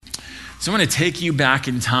So I want to take you back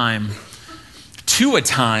in time to a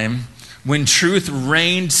time when truth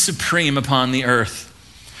reigned supreme upon the earth.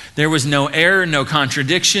 There was no error, no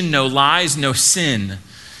contradiction, no lies, no sin.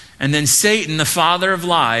 And then Satan, the father of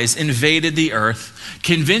lies, invaded the earth,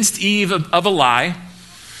 convinced Eve of a lie,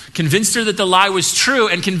 convinced her that the lie was true,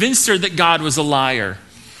 and convinced her that God was a liar.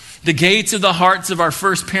 The gates of the hearts of our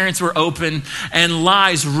first parents were open, and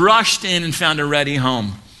lies rushed in and found a ready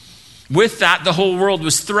home. With that, the whole world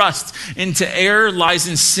was thrust into error, lies,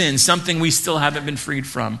 and sin, something we still haven't been freed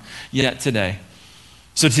from yet today.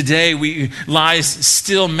 So today, lies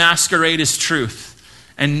still masquerade as truth.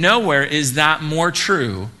 And nowhere is that more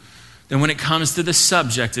true than when it comes to the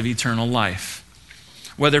subject of eternal life.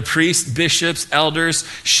 Whether priests, bishops, elders,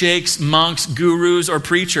 sheikhs, monks, gurus, or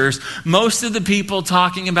preachers, most of the people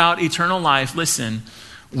talking about eternal life, listen,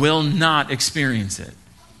 will not experience it.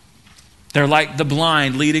 They're like the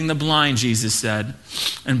blind leading the blind, Jesus said,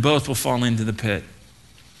 and both will fall into the pit.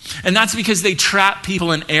 And that's because they trap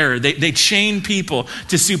people in error. They chain people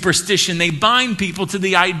to superstition. They bind people to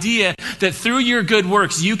the idea that through your good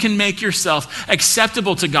works, you can make yourself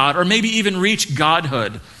acceptable to God, or maybe even reach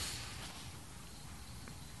godhood.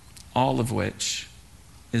 All of which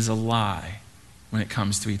is a lie when it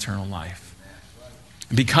comes to eternal life.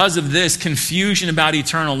 Because of this, confusion about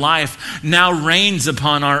eternal life now reigns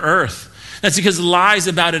upon our earth. That's because lies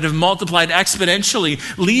about it have multiplied exponentially,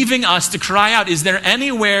 leaving us to cry out, is there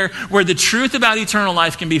anywhere where the truth about eternal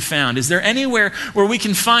life can be found? Is there anywhere where we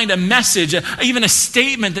can find a message, even a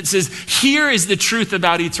statement that says, here is the truth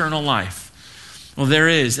about eternal life? Well, there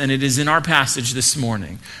is, and it is in our passage this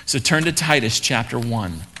morning. So turn to Titus chapter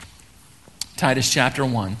 1. Titus chapter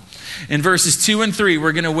 1. In verses 2 and 3,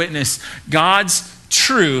 we're going to witness God's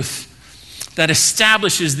truth that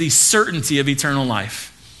establishes the certainty of eternal life.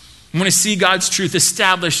 I want to see God's truth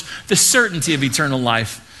establish the certainty of eternal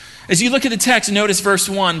life. As you look at the text, notice verse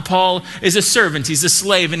 1, Paul is a servant, he's a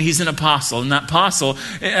slave, and he's an apostle. And that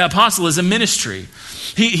apostle is a ministry.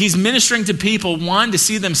 He's ministering to people, one, to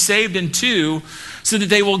see them saved, and two, so that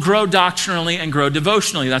they will grow doctrinally and grow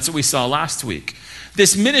devotionally. That's what we saw last week.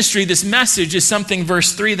 This ministry, this message is something,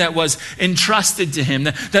 verse 3, that was entrusted to him.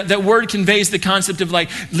 That word conveys the concept of like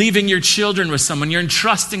leaving your children with someone. You're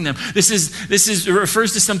entrusting them. This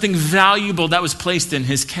refers to something valuable that was placed in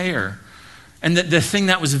his care. And the thing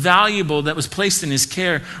that was valuable that was placed in his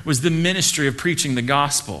care was the ministry of preaching the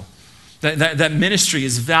gospel. That ministry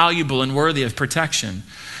is valuable and worthy of protection.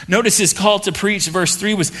 Notice his call to preach, verse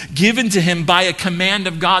 3, was given to him by a command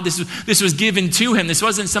of God. This was given to him. This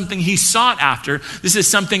wasn't something he sought after. This is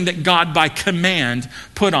something that God, by command,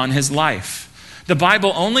 put on his life. The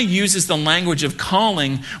Bible only uses the language of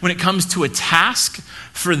calling when it comes to a task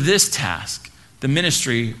for this task, the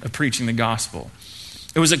ministry of preaching the gospel.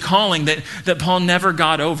 It was a calling that Paul never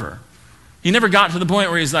got over. He never got to the point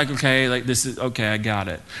where he's like, okay, like this is, okay, I got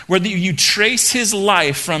it. Where you trace his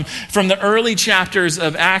life from the early chapters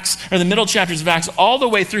of Acts, or the middle chapters of Acts, all the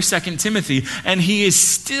way through 2 Timothy, and he is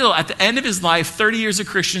still, at the end of his life, 30 years a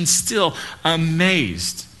Christian, still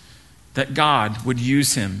amazed that God would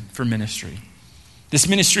use him for ministry. This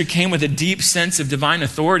ministry came with a deep sense of divine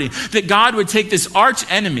authority, that God would take this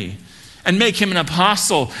arch enemy and make him an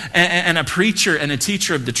apostle and a preacher and a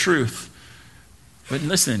teacher of the truth. But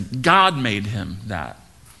listen, God made him that.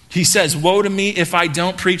 He says, woe to me if I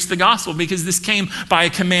don't preach the gospel, because this came by a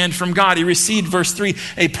command from God. He received, verse 3,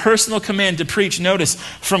 a personal command to preach, notice,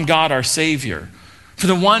 from God our Savior. For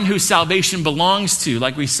the one whose salvation belongs to,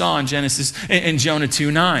 like we saw in Jonah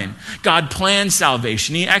 2:9. God planned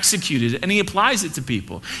salvation, he executed it, and he applies it to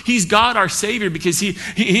people. He's God our Savior because he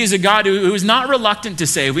is a God who is not reluctant to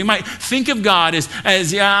save. We might think of God as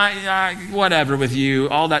whatever with you,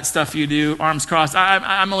 all that stuff you do, arms crossed,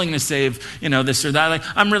 I'm only going to save, this or that. Like,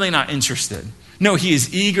 I'm really not interested. No, he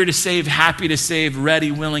is eager to save, happy to save,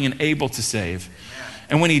 ready, willing, and able to save.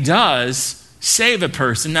 And when he does save a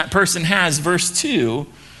person, that person has, verse 2,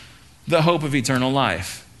 the hope of eternal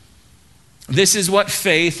life. This is what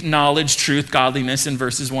faith, knowledge, truth, godliness in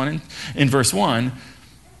verse 1,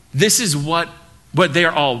 this is what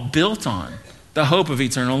they're all built on, the hope of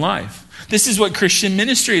eternal life. This is what Christian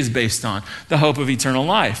ministry is based on, the hope of eternal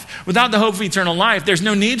life. Without the hope of eternal life, there's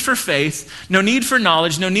no need for faith, no need for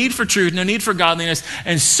knowledge, no need for truth, no need for godliness,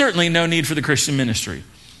 and certainly no need for the Christian ministry.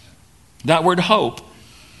 That word hope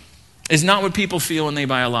is not what people feel when they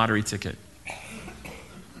buy a lottery ticket.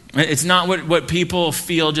 It's not what people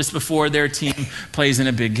feel just before their team plays in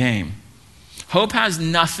a big game. Hope has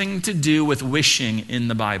nothing to do with wishing in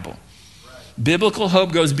the Bible. Biblical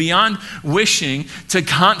hope goes beyond wishing to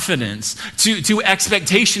confidence, to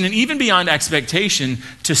expectation, and even beyond expectation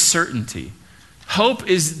to certainty. Hope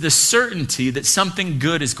is the certainty that something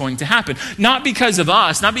good is going to happen. Not because of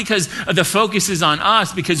us, not because the focus is on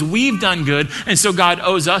us, because we've done good, and so God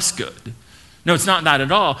owes us good. No, it's not that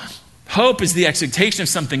at all. Hope is the expectation of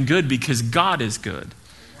something good because God is good,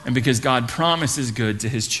 and because God promises good to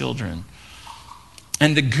his children.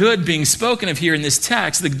 And the good being spoken of here in this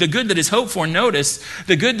text, the good that is hoped for, notice,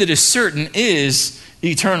 the good that is certain is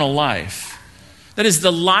eternal life. That is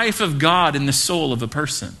the life of God in the soul of a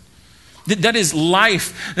person. That is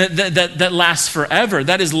life that lasts forever.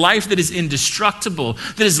 That is life that is indestructible.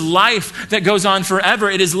 That is life that goes on forever.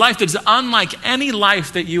 It is life that is unlike any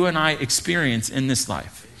life that you and I experience in this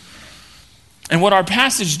life. And what our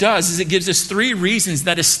passage does is it gives us three reasons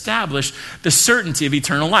that establish the certainty of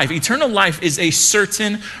eternal life. Eternal life is a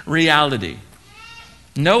certain reality.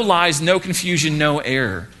 No lies, no confusion, no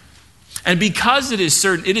error. And because it is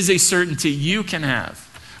certain, it is a certainty you can have.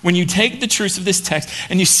 When you take the truths of this text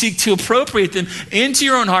and you seek to appropriate them into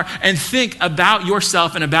your own heart and think about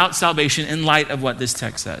yourself and about salvation in light of what this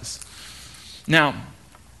text says. Now,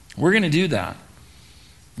 we're going to do that.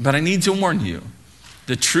 But I need to warn you,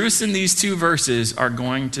 the truths in these two verses are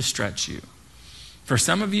going to stretch you. For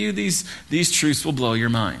some of you, these truths will blow your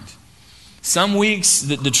mind. Some weeks,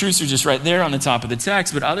 the truths are just right there on the top of the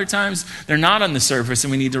text, but other times, they're not on the surface and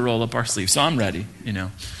we need to roll up our sleeves. So I'm ready,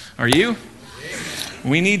 Are you?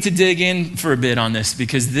 We need to dig in for a bit on this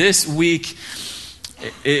because this week,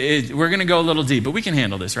 we're going to go a little deep, but we can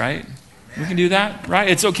handle this, right? We can do that, right?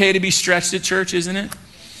 It's okay to be stretched at church, isn't it?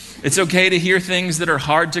 It's okay to hear things that are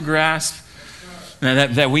hard to grasp,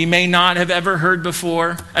 that we may not have ever heard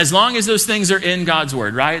before, as long as those things are in God's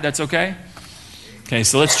word, right? That's okay? Okay,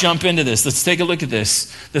 so let's jump into this. Let's take a look at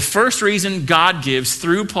this. The first reason God gives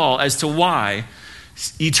through Paul as to why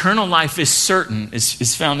eternal life is certain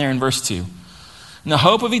is found there in verse 2. And the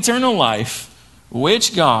hope of eternal life,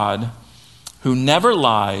 which God, who never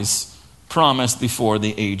lies, promised before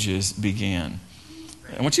the ages began.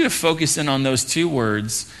 I want you to focus in on those two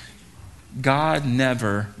words. God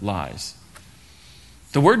never lies.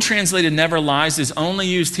 The word translated never lies is only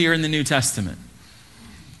used here in the New Testament.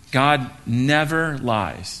 God never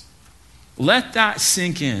lies. Let that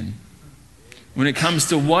sink in when it comes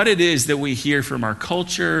to what it is that we hear from our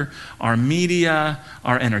culture, our media,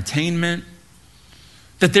 our entertainment.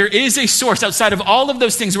 That there is a source outside of all of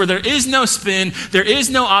those things where there is no spin, there is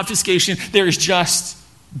no obfuscation, there is just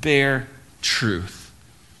bare truth.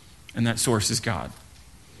 And that source is God.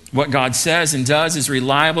 What God says and does is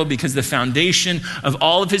reliable because the foundation of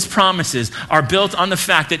all of his promises are built on the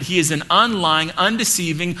fact that he is an unlying,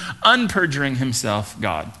 undeceiving, unperjuring himself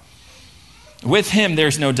God. With him,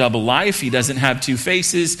 there's no double life. He doesn't have two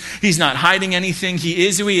faces. He's not hiding anything. He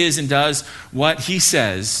is who he is and does what he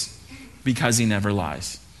says because he never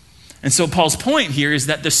lies. And so Paul's point here is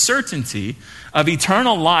that the certainty of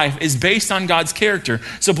eternal life is based on God's character.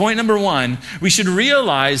 So point number one, we should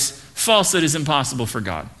realize falsehood is impossible for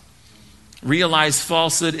God. Realize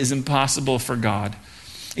falsehood is impossible for God.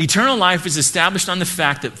 Eternal life is established on the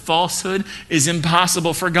fact that falsehood is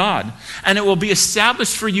impossible for God. And it will be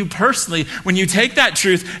established for you personally when you take that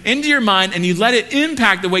truth into your mind and you let it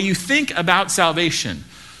impact the way you think about salvation.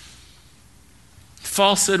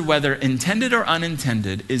 Falsehood, whether intended or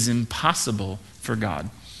unintended, is impossible for God.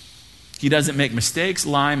 He doesn't make mistakes,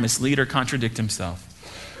 lie, mislead, or contradict himself.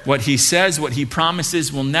 What he says, what he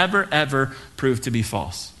promises will never, ever prove to be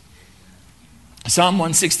false. Psalm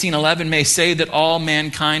 116:11 may say that all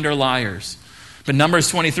mankind are liars. But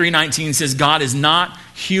Numbers 23:19 says God is not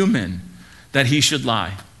human that he should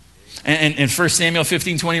lie. And 1 Samuel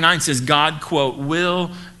 15:29 says God, quote,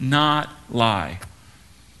 will not lie.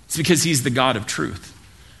 It's because he's the God of truth.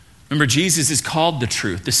 Remember, Jesus is called the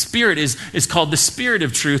truth. The Spirit is called the Spirit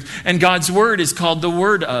of truth. And God's word is called the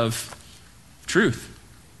word of truth.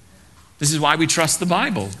 This is why we trust the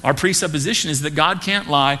Bible. Our presupposition is that God can't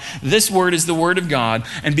lie. This word is the word of God.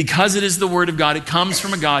 And because it is the word of God, it comes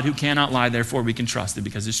from a God who cannot lie. Therefore, we can trust it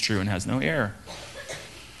because it's true and has no error.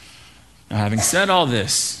 Now, having said all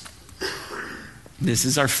this, this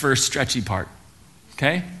is our first stretchy part.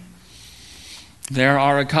 Okay? There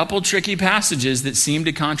are a couple tricky passages that seem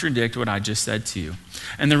to contradict what I just said to you.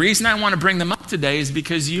 And the reason I want to bring them up today is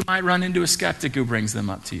because you might run into a skeptic who brings them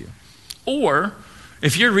up to you. Or,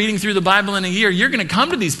 if you're reading through the Bible in a year, you're going to come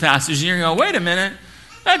to these passages and you're going to go, wait a minute,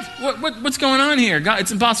 what's going on here? God,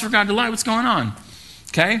 it's impossible for God to lie. What's going on?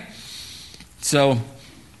 Okay? So,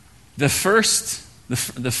 the first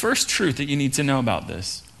truth that you need to know about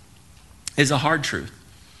this is a hard truth.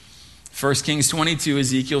 1 Kings 22,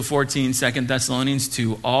 Ezekiel 14, 2 Thessalonians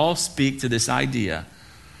 2, all speak to this idea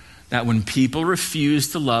that when people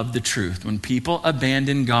refuse to love the truth, when people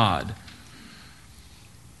abandon God,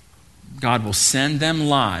 God will send them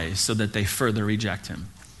lies so that they further reject him.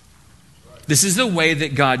 This is the way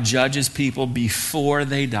that God judges people before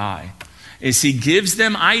they die, is he gives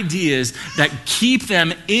them ideas that keep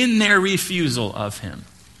them in their refusal of him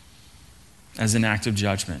as an act of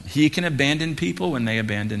judgment. He can abandon people when they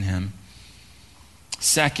abandon him.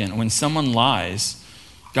 Second, when someone lies,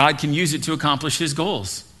 God can use it to accomplish his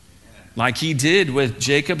goals, like he did with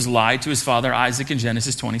Jacob's lie to his father Isaac in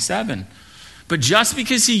Genesis 27. But just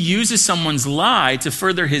because he uses someone's lie to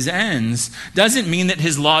further his ends doesn't mean that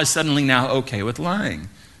his law is suddenly now okay with lying.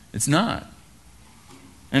 It's not.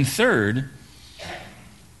 And third,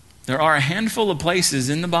 there are a handful of places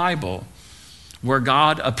in the Bible where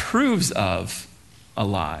God approves of a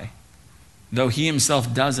lie, though he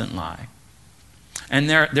himself doesn't lie. And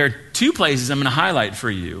there are two places I'm going to highlight for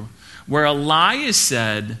you where a lie is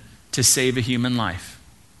said to save a human life.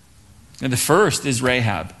 And the first is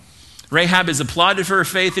Rahab. Rahab is applauded for her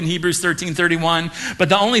faith in Hebrews 13:31, but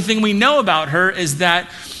the only thing we know about her is that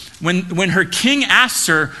when her king asks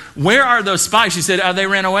her, where are those spies? She said, oh, they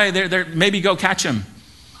ran away. They're, maybe go catch them.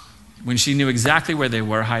 When she knew exactly where they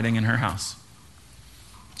were, hiding in her house.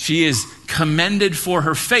 She is commended for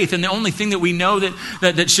her faith, and the only thing that we know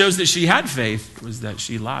that shows that she had faith was that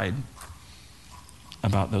she lied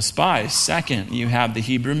about those spies. Second, you have the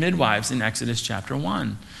Hebrew midwives in Exodus chapter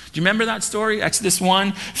 1. Do you remember that story? Exodus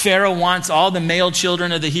 1, Pharaoh wants all the male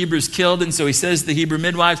children of the Hebrews killed, and so he says to the Hebrew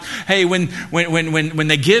midwives, hey, when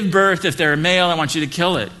they give birth, if they're a male, I want you to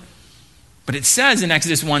kill it. But it says in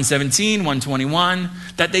Exodus 1:17, 1:21,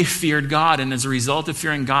 that they feared God, and as a result of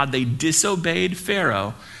fearing God, they disobeyed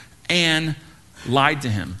Pharaoh and lied to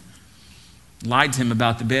him. Lied to him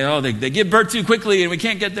about the baby. Oh, they give birth too quickly, and we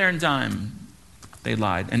can't get there in time. They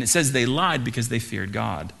lied. And it says they lied because they feared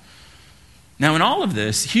God. Now, in all of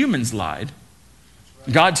this, humans lied.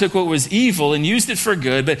 God took what was evil and used it for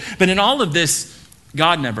good, but in all of this,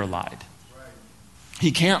 God never lied.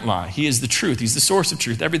 He can't lie. He is the truth. He's the source of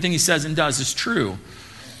truth. Everything he says and does is true.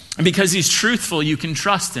 And because he's truthful, you can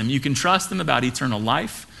trust him. You can trust him about eternal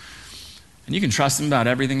life, and you can trust him about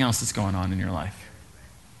everything else that's going on in your life,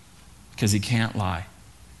 because he can't lie.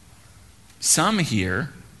 Some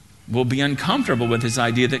here will be uncomfortable with this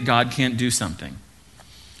idea that God can't do something.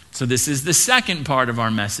 So this is the second part of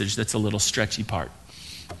our message that's a little stretchy part.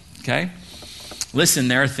 Okay? Listen,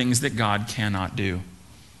 there are things that God cannot do.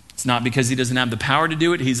 It's not because he doesn't have the power to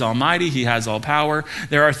do it. He's almighty. He has all power.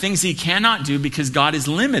 There are things he cannot do because God is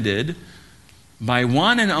limited by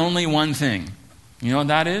one and only one thing. You know what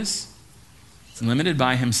that is? It's limited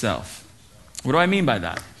by himself. What do I mean by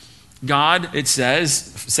that? God, it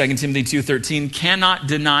says, 2 Timothy 2:13, cannot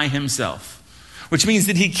deny himself, which means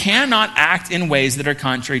that he cannot act in ways that are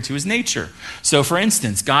contrary to his nature. So, for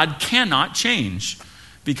instance, God cannot change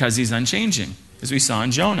because he's unchanging, as we saw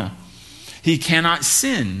in Jonah. He cannot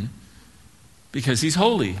sin because he's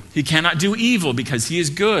holy. He cannot do evil because he is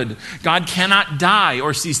good. God cannot die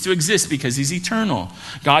or cease to exist because he's eternal.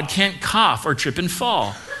 God can't cough or trip and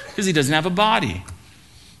fall because he doesn't have a body.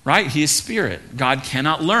 Right? He is spirit. God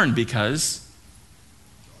cannot learn because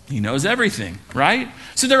he knows everything, right?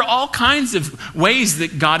 So there are all kinds of ways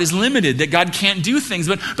that God is limited, that God can't do things,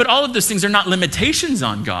 but all of those things are not limitations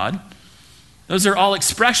on God. Those are all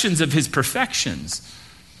expressions of his perfections.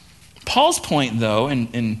 Paul's point, though,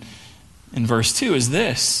 in verse 2 is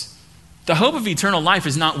this. The hope of eternal life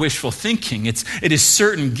is not wishful thinking. It is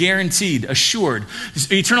certain, guaranteed, assured.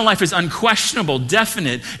 Eternal life is unquestionable,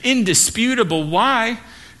 definite, indisputable. Why?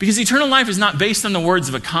 Because eternal life is not based on the words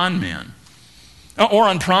of a con man or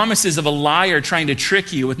on promises of a liar trying to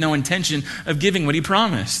trick you with no intention of giving what he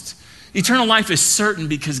promised. Eternal life is certain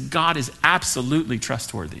because God is absolutely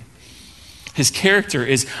trustworthy. His character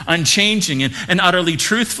is unchanging and utterly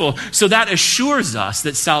truthful. So that assures us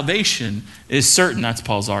that salvation is certain. That's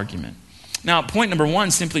Paul's argument. Now, point number 1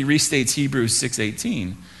 simply restates Hebrews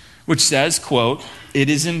 6:18, which says, quote, it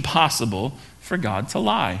is impossible for God to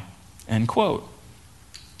lie, end quote.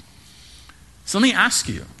 So let me ask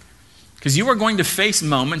you, because you are going to face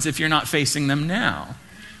moments if you're not facing them now,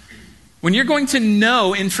 when you're going to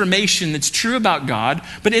know information that's true about God,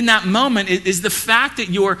 but in that moment is the fact that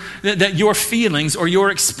your feelings or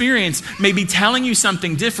your experience may be telling you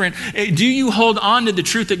something different. Do you hold on to the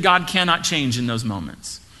truth that God cannot change in those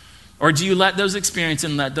moments? Or do you let those experiences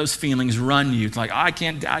and let those feelings run you? It's like, I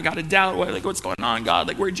got to doubt, what's going on, God?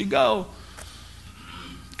 Like, where'd you go?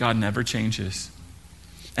 God never changes.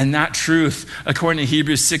 And that truth, according to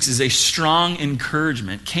Hebrews 6, is a strong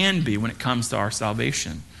encouragement, can be, when it comes to our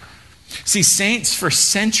salvation. See, saints for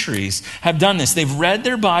centuries have done this. They've read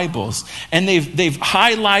their Bibles and they've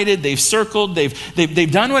highlighted, they've circled,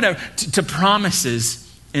 they've done whatever to promises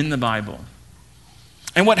in the Bible.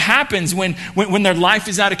 And what happens when their life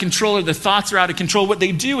is out of control or their thoughts are out of control, what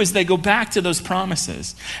they do is they go back to those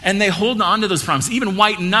promises. And they hold on to those promises, even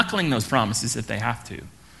white-knuckling those promises if they have to.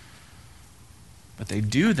 But they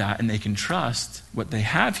do that and they can trust what they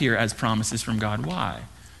have here as promises from God. Why?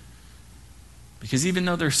 Because even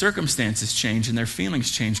though their circumstances change and their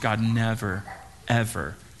feelings change, God never,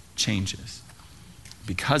 ever changes.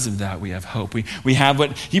 Because of that, we have hope. We have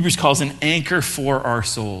what Hebrews calls an anchor for our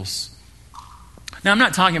souls. Now, I'm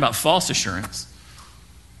not talking about false assurance.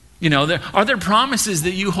 Are there promises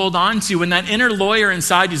that you hold on to when that inner lawyer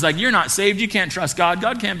inside you is like, you're not saved, you can't trust God,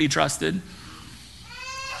 God can't be trusted?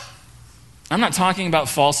 I'm not talking about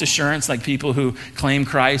false assurance like people who claim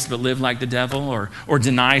Christ but live like the devil or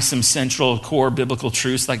deny some central core biblical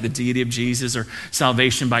truths like the deity of Jesus or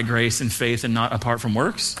salvation by grace and faith and not apart from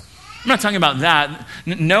works. I'm not talking about that.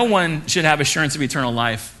 No one should have assurance of eternal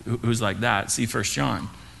life who's like that. See 1 John.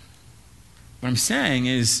 What I'm saying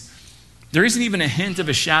is there isn't even a hint of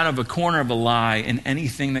a shadow of a corner of a lie in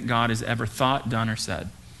anything that God has ever thought, done, or said.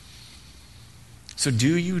 So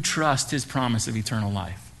do you trust his promise of eternal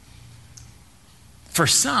life? For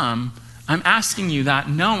some, I'm asking you that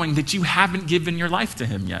knowing that you haven't given your life to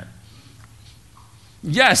him yet.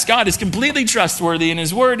 Yes, God is completely trustworthy in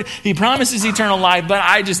his word. He promises eternal life, but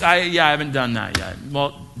I haven't done that yet.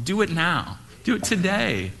 Well, do it now. Do it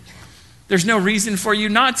today. There's no reason for you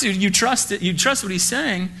not to. You trust it. You trust what he's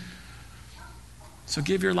saying. So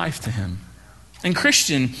give your life to him. And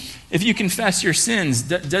Christian, if you confess your sins,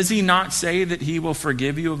 does he not say that he will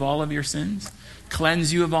forgive you of all of your sins?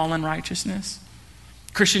 Cleanse you of all unrighteousness?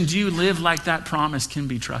 Christian, do you live like that promise can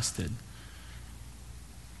be trusted?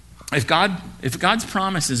 If God's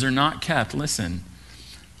promises are not kept, listen,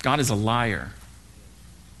 God is a liar.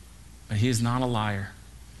 But he is not a liar.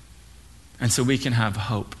 And so we can have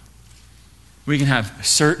hope. We can have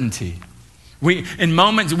certainty. In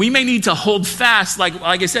moments, we may need to hold fast, like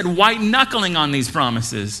I said, white-knuckling on these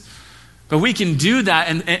promises. But we can do that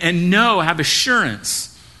and have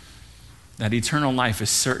assurance that eternal life is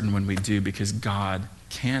certain when we do, because God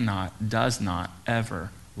does not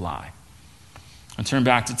ever lie. I'll turn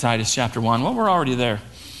back to Titus chapter 1. Well, we're already there.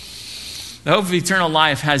 The hope of eternal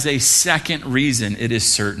life has a second reason it is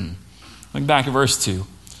certain. Look back at verse 2.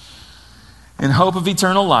 In hope of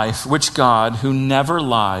eternal life, which God, who never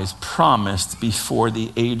lies, promised before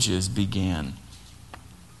the ages began.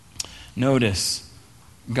 Notice,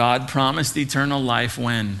 God promised eternal life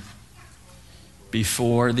when?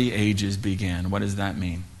 Before the ages began. What does that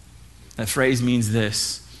mean? That phrase means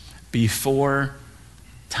this: before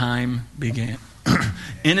time began.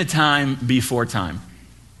 In a time before time.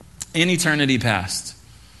 In eternity past.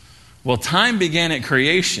 Well, time began at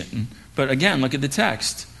creation, but again, look at the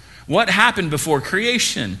text. What happened before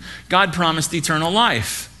creation? God promised eternal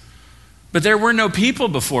life. But there were no people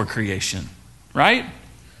before creation, right?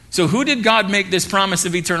 So who did God make this promise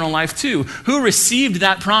of eternal life to? Who received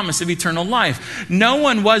that promise of eternal life? No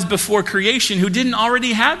one was before creation who didn't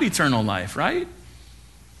already have eternal life, right?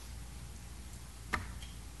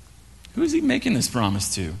 Who is he making this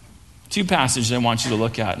promise to? Two passages I want you to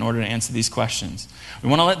look at in order to answer these questions. We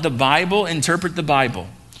want to let the Bible interpret the Bible.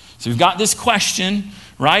 So we've got this question,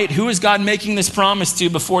 right? Who is God making this promise to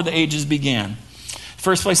before the ages began?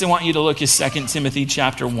 First place I want you to look is 2 Timothy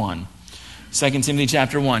chapter 1. 2 Timothy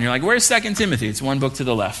chapter 1. You're like, where's 2 Timothy? It's one book to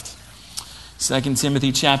the left. 2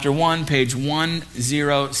 Timothy chapter 1, page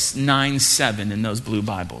 1097 in those blue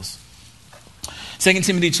Bibles. 2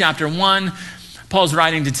 Timothy chapter 1, Paul's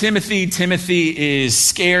writing to Timothy. Timothy is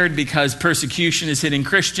scared because persecution is hitting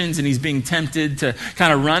Christians, and he's being tempted to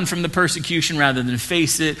kind of run from the persecution rather than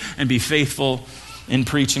face it and be faithful in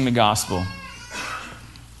preaching the gospel.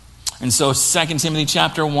 And so 2 Timothy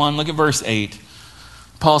chapter 1, look at verse 8.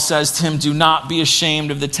 Paul says to him, do not be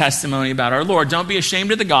ashamed of the testimony about our Lord. Don't be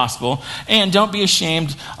ashamed of the gospel, and don't be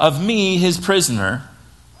ashamed of me, his prisoner.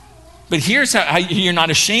 But here's how you're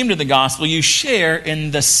not ashamed of the gospel. You share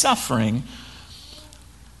in the suffering.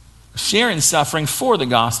 Share in suffering for the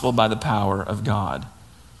gospel by the power of God.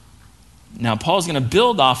 Now, Paul's going to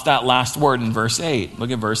build off that last word in verse 8.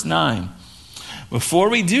 Look at verse 9. Before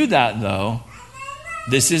we do that, though,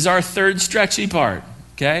 this is our third stretchy part,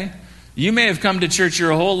 okay? You may have come to church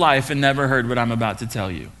your whole life and never heard what I'm about to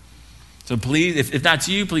tell you. So please, if that's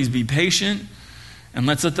you, please be patient, and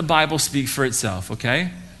let's let the Bible speak for itself,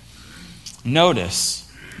 okay?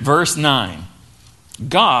 Notice, verse 9.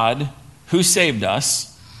 God, who saved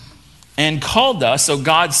us and called us, so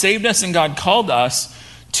God saved us and God called us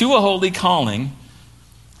to a holy calling,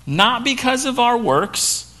 not because of our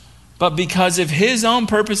works, but because of his own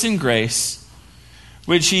purpose and grace,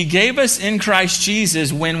 which he gave us in Christ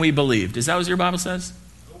Jesus when we believed. Is that what your Bible says?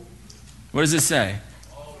 What does it say?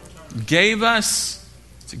 Gave us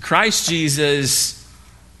to Christ Jesus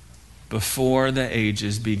before the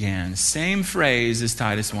ages began. Same phrase as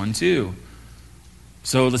Titus 1:2.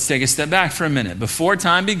 So let's take a step back for a minute. Before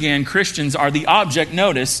time began, Christians are the object,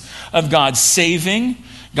 notice, of God's saving,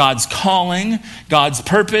 God's calling, God's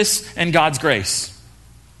purpose, and God's grace.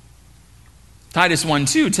 Titus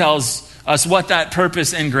 1:2 tells us what that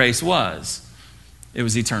purpose and grace was. It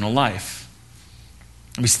was eternal life.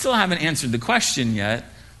 We still haven't answered the question yet.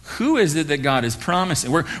 Who is it that God is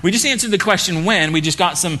promising? We just answered the question when. We just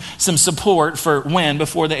got some support for when,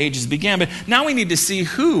 before the ages began. But now we need to see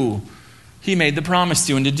who he made the promise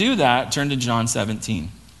to. And to do that, turn to John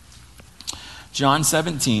 17. John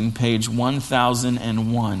 17, page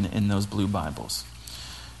 1001 in those blue Bibles.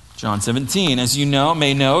 John 17, as you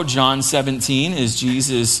may know, John 17 is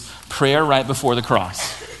Jesus' prayer right before the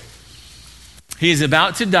cross. He is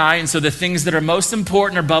about to die, and so the things that are most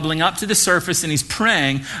important are bubbling up to the surface, and he's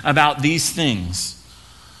praying about these things.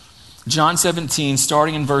 John 17,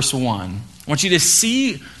 starting in verse 1. I want you to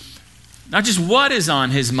see not just what is on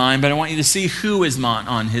his mind, but I want you to see who is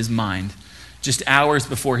on his mind just hours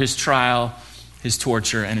before his trial, his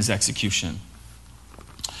torture, and his execution.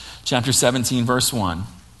 Chapter 17, verse 1.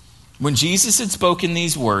 When Jesus had spoken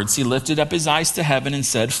these words, he lifted up his eyes to heaven and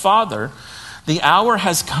said, Father, the hour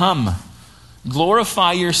has come.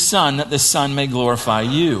 Glorify your Son, that the Son may glorify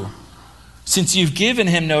you. Since you've given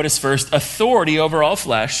him, notice first, authority over all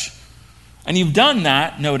flesh, and you've done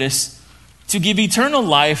that, notice, to give eternal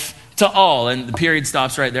life to all. And the period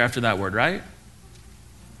stops right there after that word, right?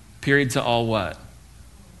 Period to all what?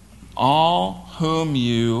 All whom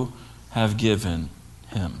you have given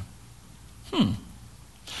him.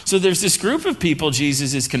 So there's this group of people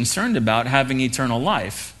Jesus is concerned about having eternal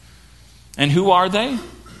life. And who are they?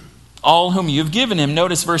 All whom you've given him.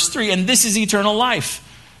 Notice verse 3. And this is eternal life,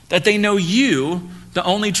 that they know you, the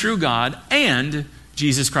only true God, and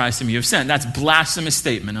Jesus Christ whom you have sent. That's a blasphemous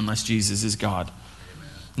statement unless Jesus is God.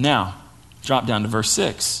 Now, drop down to verse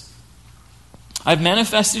 6. I've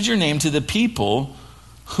manifested your name to the people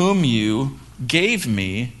whom you gave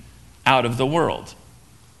me out of the world.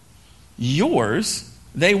 Yours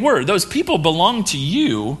they were. Those people belong to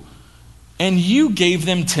you, and you gave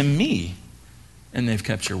them to me, and they've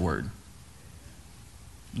kept your word.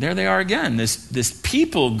 There they are again, this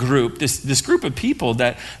people group, this group of people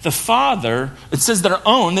that the Father, it says that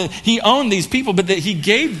he owned these people, but that he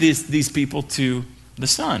gave these people to the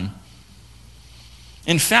Son.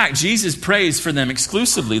 In fact, Jesus prays for them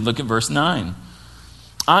exclusively. Look at verse 9.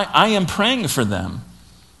 I am praying for them.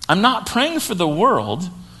 I'm not praying for the world,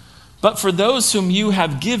 but for those whom you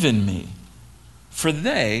have given me, for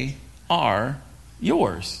they are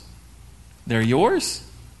yours. They're yours.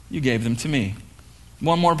 You gave them to me.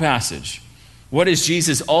 One more passage. What is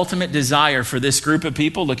Jesus' ultimate desire for this group of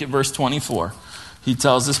people? Look at verse 24. He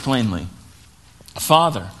tells us plainly,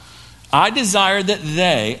 Father, I desire that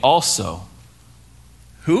they also,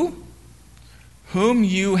 who? Whom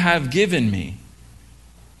you have given me,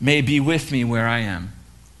 may be with me where I am.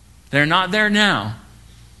 They're not there now,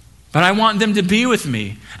 but I want them to be with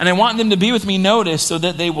me. And I want them to be with me, notice, so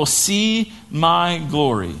that they will see my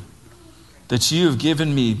glory that you have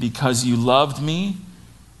given me because you loved me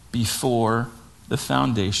before the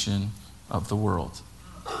foundation of the world.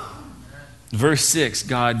 Verse 6,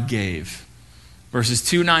 God gave. Verses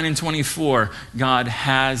 2, 9, and 24, God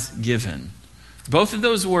has given. Both of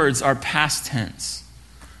those words are past tense.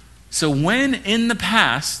 So when in the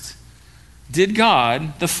past did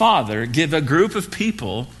God, the Father, give a group of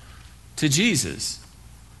people to Jesus?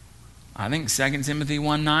 I think 2 Timothy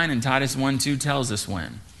 1:9 and Titus 1:2 tells us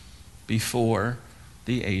when. Before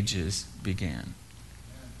the ages began.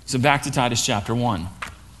 So back to Titus chapter 1.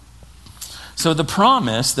 So the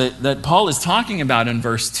promise that Paul is talking about in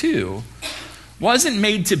verse 2 wasn't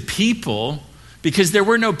made to people because there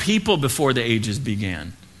were no people before the ages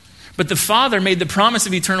began. But the Father made the promise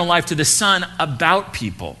of eternal life to the Son about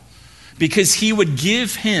people because he would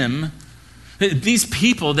give him these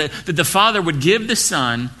people that the Father would give the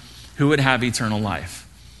Son who would have eternal life.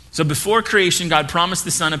 So before creation, God promised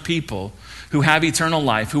the Son of people who have eternal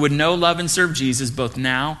life, who would know, love, and serve Jesus both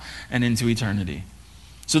now and into eternity.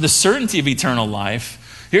 So the certainty of eternal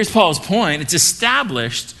life, here's Paul's point, it's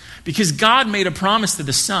established because God made a promise to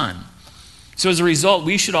the Son. So as a result,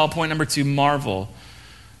 we should all, point number 2, marvel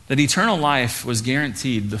that eternal life was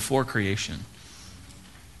guaranteed before creation.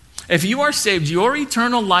 If you are saved, your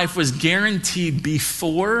eternal life was guaranteed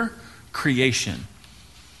before creation.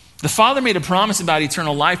 The Father made a promise about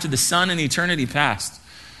eternal life to the Son in eternity past.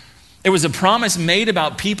 It was a promise made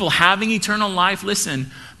about people having eternal life,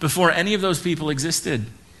 listen, before any of those people existed.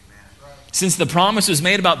 Since the promise was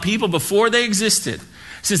made about people before they existed,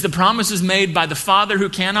 since the promise was made by the Father who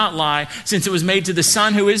cannot lie, since it was made to the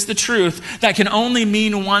Son who is the truth, that can only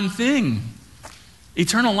mean one thing.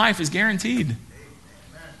 Eternal life is guaranteed.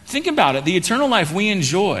 Think about it. The eternal life we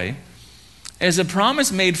enjoy is a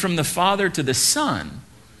promise made from the Father to the Son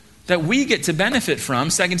that we get to benefit from,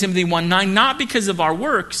 2 Timothy 1:9, not because of our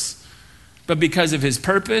works, but because of his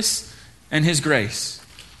purpose and his grace.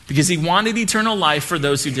 Because he wanted eternal life for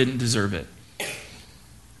those who didn't deserve it.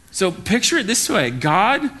 So picture it this way.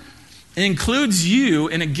 God includes you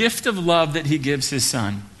in a gift of love that he gives his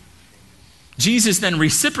Son. Jesus then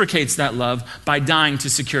reciprocates that love by dying to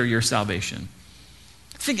secure your salvation.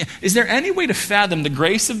 Think, is there any way to fathom the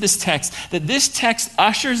grace of this text, that this text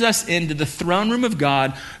ushers us into the throne room of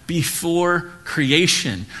God before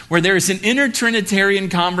creation, where there is an inner Trinitarian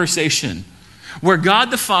conversation, where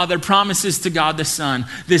God the Father promises to God the Son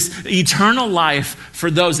this eternal life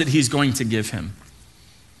for those that he's going to give him?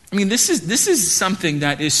 I mean, this is something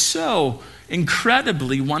that is so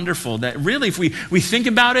incredibly wonderful that really, if we think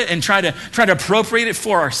about it and try to appropriate it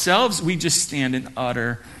for ourselves, we just stand in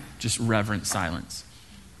utter, just reverent silence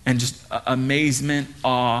and just amazement,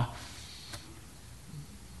 awe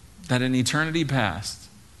that in eternity past,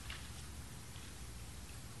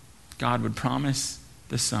 God would promise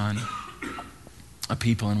the Son a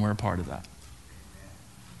people, and we're a part of that.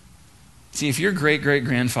 See, if your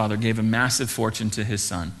great-great-grandfather gave a massive fortune to his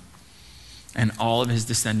son and all of his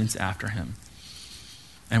descendants after him,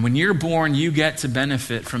 and when you're born, you get to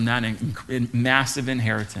benefit from that massive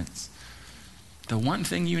inheritance, the one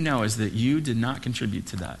thing you know is that you did not contribute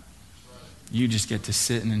to that. You just get to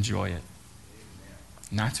sit and enjoy it.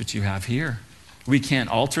 And that's what you have here. We can't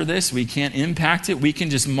alter this. We can't impact it. We can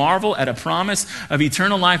just marvel at a promise of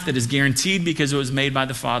eternal life that is guaranteed because it was made by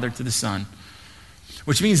the Father to the Son.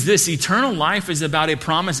 Which means this eternal life is about a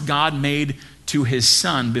promise God made to his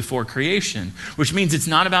Son before creation. Which means it's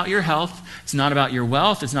not about your health. It's not about your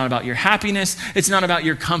wealth. It's not about your happiness. It's not about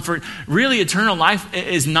your comfort. Really, eternal life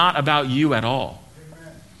is not about you at all.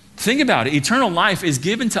 Amen. Think about it. Eternal life is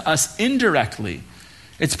given to us indirectly.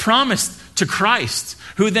 It's promised to Christ,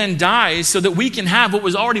 who then dies so that we can have what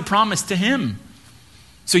was already promised to him.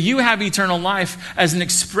 So you have eternal life as an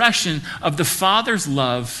expression of the Father's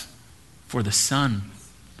love for the Son.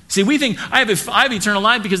 See, we think, I have eternal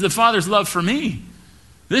life because of the Father's love for me.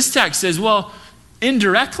 This text says, well,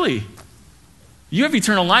 indirectly, you have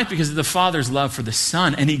eternal life because of the Father's love for the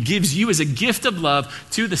Son, and he gives you as a gift of love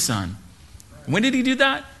to the Son. When did he do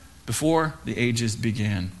that? Before the ages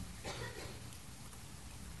began.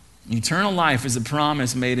 Eternal life is a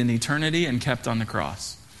promise made in eternity and kept on the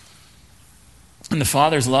cross. And the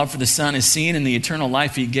Father's love for the Son is seen in the eternal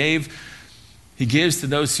life he gives to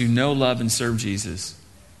those who know, love, and serve Jesus.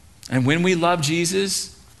 And when we love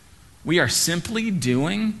Jesus, we are simply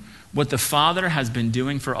doing what the Father has been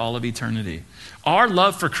doing for all of eternity. Our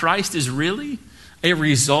love for Christ is really a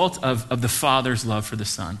result of the Father's love for the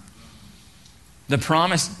Son.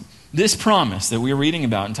 This promise that we're reading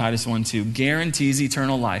about in Titus 1:2 guarantees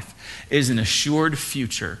eternal life, is an assured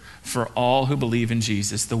future for all who believe in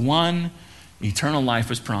Jesus, the one eternal life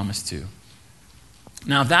was promised to.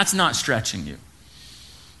 Now, if that's not stretching you,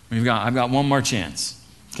 I've got one more chance.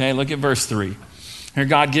 Okay, look at verse 3. Here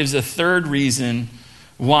God gives a third reason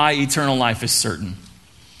why eternal life is certain,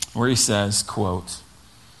 where he says, quote,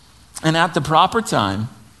 "And at the proper time,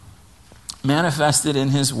 manifested in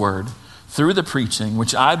his word, through the preaching,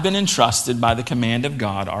 which I've been entrusted by the command of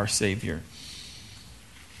God, our Savior."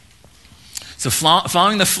 So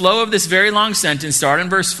following the flow of this very long sentence, starts in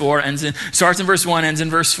verse 1, ends in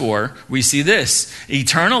verse 4, we see this.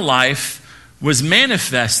 Eternal life was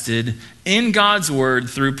manifested in God's word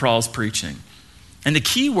through Paul's preaching. And the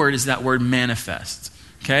key word is that word manifest.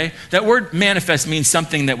 Okay? That word manifest means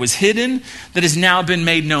something that was hidden that has now been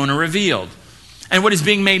made known or revealed. And what is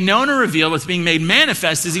being made known or revealed, what's being made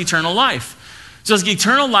manifest is eternal life. So as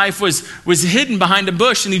eternal life was hidden behind a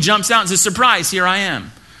bush, and he jumps out and says, surprise, here I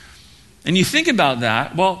am. And you think about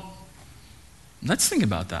that, well, let's think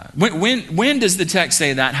about that. When does the text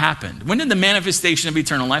say that happened? When did the manifestation of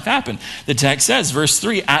eternal life happen? The text says, verse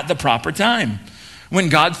 3, at the proper time, when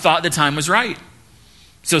God thought the time was right.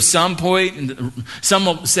 So some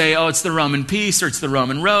will say, oh, it's the Roman peace, or it's the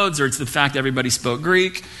Roman roads, or it's the fact everybody spoke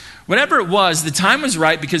Greek. Whatever it was, the time was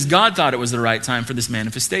right because God thought it was the right time for this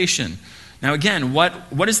manifestation. Now again, what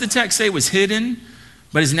does the text say was hidden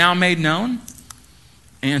but is now made known?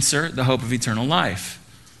 Answer, the hope of eternal life.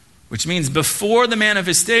 Which means before the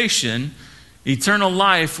manifestation, eternal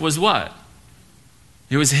life was what?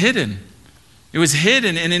 It was hidden. It was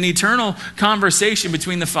hidden in an eternal conversation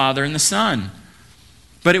between the Father and the Son.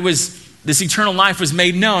 But this eternal life was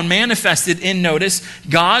made known, manifested in, notice,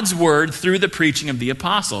 God's word through the preaching of the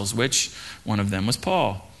apostles, which one of them was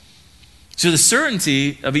Paul. So the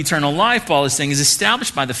certainty of eternal life, Paul is saying, is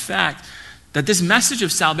established by the fact that this message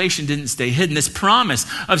of salvation didn't stay hidden. This promise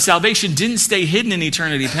of salvation didn't stay hidden in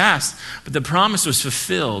eternity past, but the promise was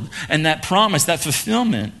fulfilled. And that promise, that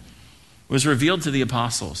fulfillment, was revealed to the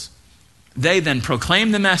apostles. They then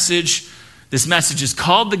proclaimed the message. This message is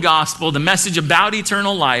called the gospel, the message about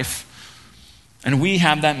eternal life. And we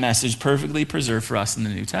have that message perfectly preserved for us in the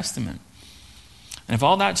New Testament. And if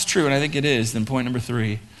all that's true, and I think it is, then point number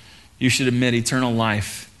 3, you should admit eternal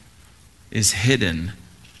life is hidden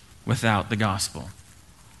without the gospel.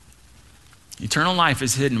 Eternal life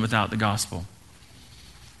is hidden without the gospel.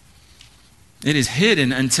 It is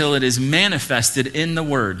hidden until it is manifested in the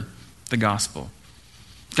word, the gospel.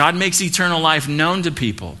 God makes eternal life known to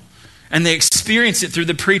people, and they experience it through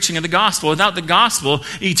the preaching of the gospel. Without the gospel,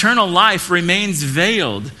 eternal life remains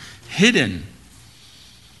veiled, hidden.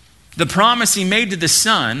 The promise he made to the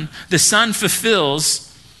Son fulfills.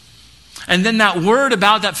 And then that word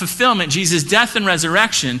about that fulfillment, Jesus' death and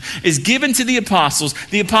resurrection, is given to the apostles.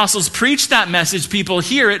 The apostles preach that message. People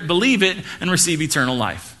hear it, believe it, and receive eternal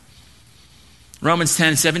life. Romans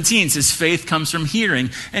 10:17 says faith comes from hearing,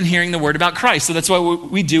 and hearing the word about Christ. So that's why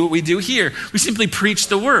we do what we do here. We simply preach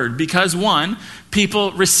the word because, one,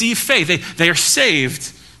 people receive faith. They are saved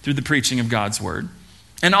through the preaching of God's word.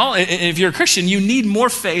 And if you're a Christian, you need more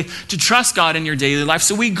faith to trust God in your daily life.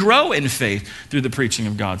 So we grow in faith through the preaching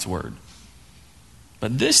of God's word.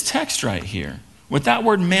 But this text right here, with that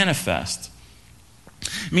word manifest,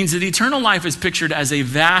 means that eternal life is pictured as a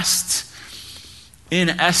vast,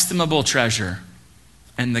 inestimable treasure.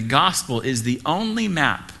 And the gospel is the only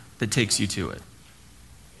map that takes you to it.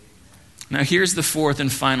 Now here's the fourth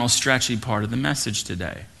and final stretchy part of the message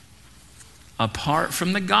today. Apart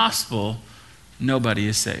from the gospel, nobody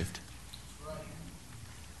is saved.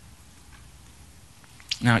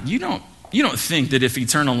 Now you don't think that if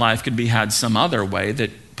eternal life could be had some other way,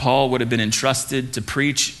 that Paul would have been entrusted to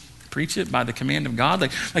preach it by the command of God?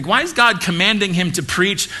 Like why is God commanding him to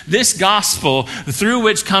preach this gospel through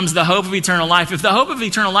which comes the hope of eternal life if the hope of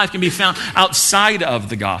eternal life can be found outside of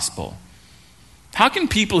the gospel? How can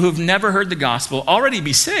people who've never heard the gospel already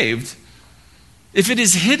be saved if it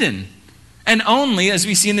is hidden and only, as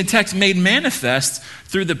we see in the text, made manifest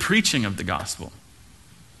through the preaching of the gospel?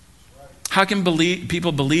 How can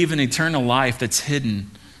people believe in eternal life that's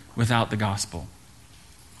hidden without the gospel?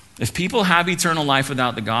 If people have eternal life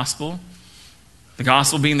without the gospel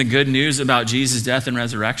being the good news about Jesus' death and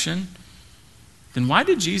resurrection, then why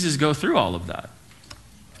did Jesus go through all of that?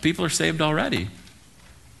 If people are saved already.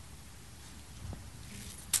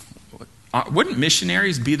 Wouldn't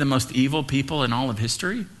missionaries be the most evil people in all of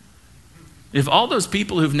history? If all those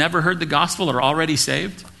people who've never heard the gospel are already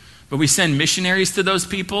saved, but we send missionaries to those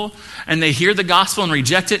people and they hear the gospel and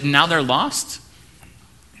reject it and now they're lost?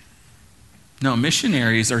 No,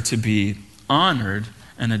 missionaries are to be honored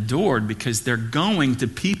and adored because they're going to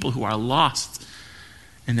people who are lost.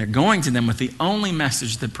 And they're going to them with the only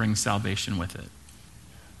message that brings salvation with it,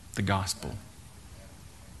 the gospel.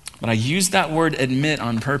 But I use that word admit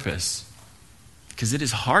on purpose because it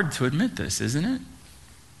is hard to admit this, isn't it?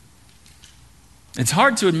 It's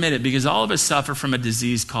hard to admit it because all of us suffer from a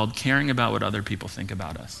disease called caring about what other people think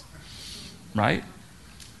about us, right?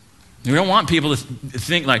 We don't want people to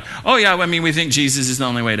think like, oh yeah, we think Jesus is the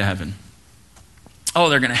only way to heaven. Oh,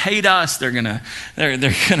 they're going to hate us. They're going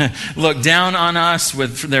to look down on us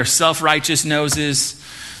with their self-righteous noses.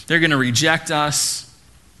 They're going to reject us.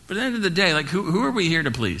 But at the end of the day, like who are we here to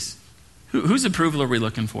please? Whose approval are we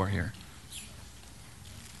looking for here?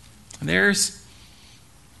 Theirs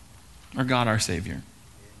or God our Savior?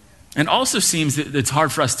 And also seems that it's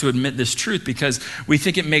hard for us to admit this truth because we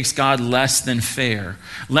think it makes God less than fair,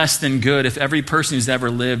 less than good if every person who's ever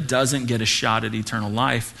lived doesn't get a shot at eternal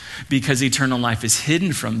life because eternal life is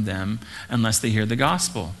hidden from them unless they hear the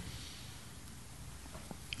gospel.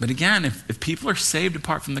 But again, if people are saved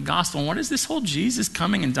apart from the gospel, what is this whole Jesus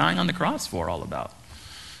coming and dying on the cross for all about?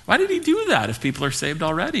 Why did he do that if people are saved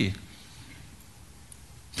already?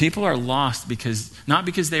 People are lost not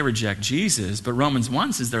because they reject Jesus, but Romans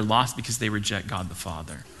 1 says they're lost because they reject God the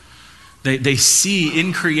Father. They see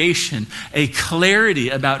in creation a clarity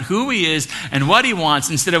about who he is and what he wants.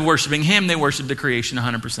 Instead of worshiping him, they worship the creation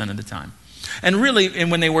 100% of the time. And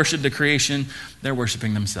when they worship the creation, they're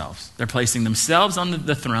worshiping themselves. They're placing themselves on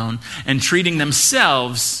the throne and treating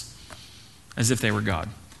themselves as if they were God.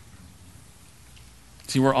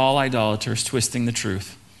 See, we're all idolaters, twisting the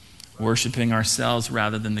truth, worshiping ourselves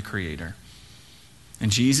rather than the Creator.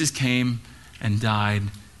 And Jesus came and died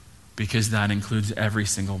because that includes every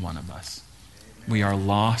single one of us. We are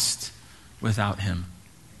lost without him.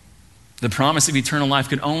 The promise of eternal life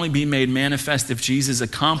could only be made manifest if Jesus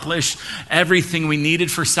accomplished everything we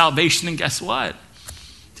needed for salvation. And guess what?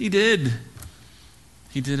 He did.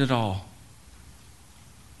 He did it all.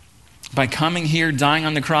 By coming here, dying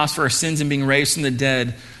on the cross for our sins and being raised from the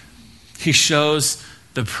dead, he shows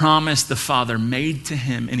the promise the Father made to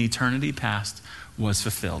him in eternity past was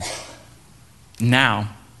fulfilled. Now,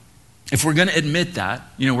 if we're going to admit that,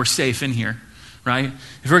 we're safe in here, right?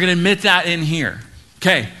 If we're going to admit that in here,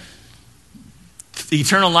 okay,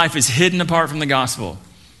 eternal life is hidden apart from the gospel,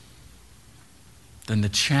 then the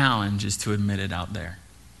challenge is to admit it out there.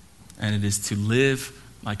 And it is to live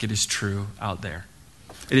like it is true out there.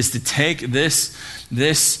 It is to take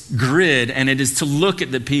this grid, and it is to look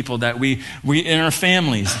at the people that we in our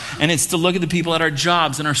families, and it's to look at the people at our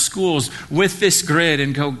jobs and our schools with this grid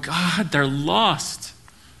and go, God, they're lost.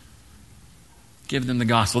 Give them the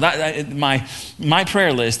gospel. My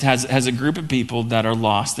prayer list has a group of people that are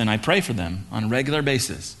lost, and I pray for them on a regular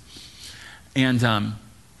basis. And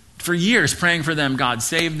for years, praying for them, God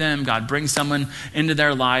save them, God bring someone into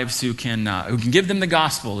their lives who can give them the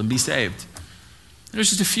gospel and be saved. It was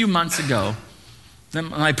just a few months ago, then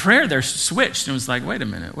my prayer there switched and was like, wait a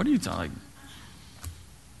minute, what are you talking?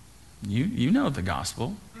 You know the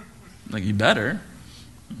gospel. Like, you better.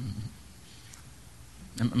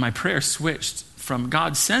 And my prayer switched from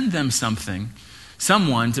God, send them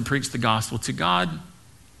someone to preach the gospel, to God,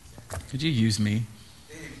 could you use me?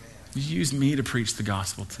 Could you use me to preach the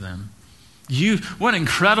gospel to them? What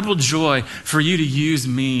incredible joy for you to use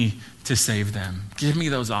me to save them. Give me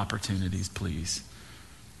those opportunities, please.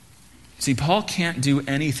 See, Paul can't do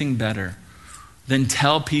anything better than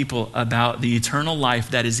tell people about the eternal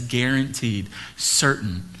life that is guaranteed,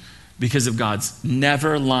 certain, because of God's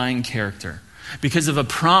never lying character, because of a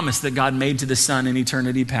promise that God made to the Son in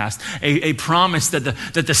eternity past, a promise that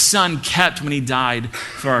the Son kept when he died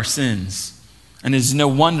for our sins. And it's no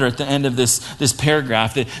wonder at the end of this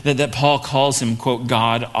paragraph that Paul calls him, quote,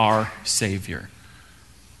 God our Savior.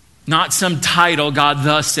 Not some title, God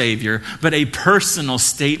the Savior, but a personal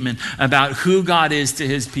statement about who God is to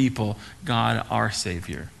his people, God our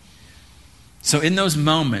Savior. So in those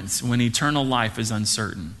moments when eternal life is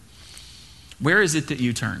uncertain, where is it that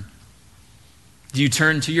you turn? Do you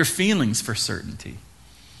turn to your feelings for certainty?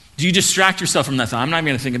 Do you distract yourself from that thought? I'm not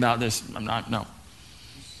going to think about this. No.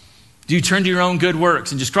 Do you turn to your own good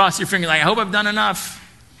works and just cross your fingers like, I hope I've done enough?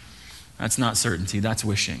 That's not certainty, that's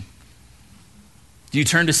wishing. Do you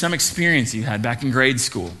turn to some experience you had back in grade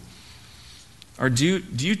school? Or do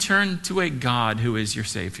you turn to a God who is your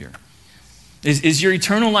Savior? Is your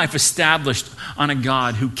eternal life established on a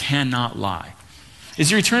God who cannot lie? Is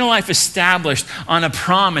your eternal life established on a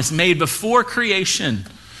promise made before creation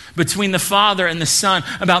between the Father and the Son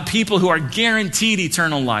about people who are guaranteed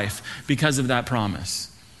eternal life because of that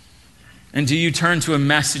promise? And do you turn to a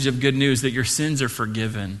message of good news that your sins are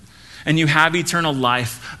forgiven and you have eternal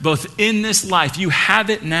life, both in this life, you have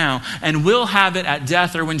it now, and will have it at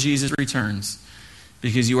death or when Jesus returns,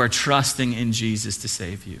 because you are trusting in Jesus to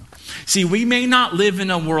save you. See, we may not live in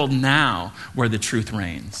a world now where the truth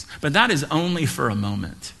reigns, but that is only for a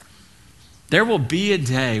moment. There will be a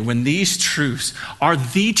day when these truths are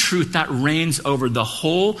the truth that reigns over the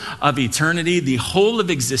whole of eternity, the whole of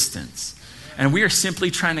existence. And we are simply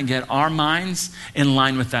trying to get our minds in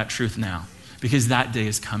line with that truth now, because that day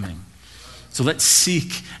is coming. So let's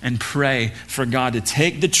seek and pray for God to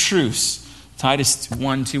take the truths, Titus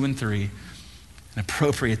 1, 2, and 3, and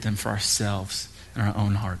appropriate them for ourselves and our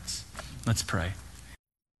own hearts. Let's pray.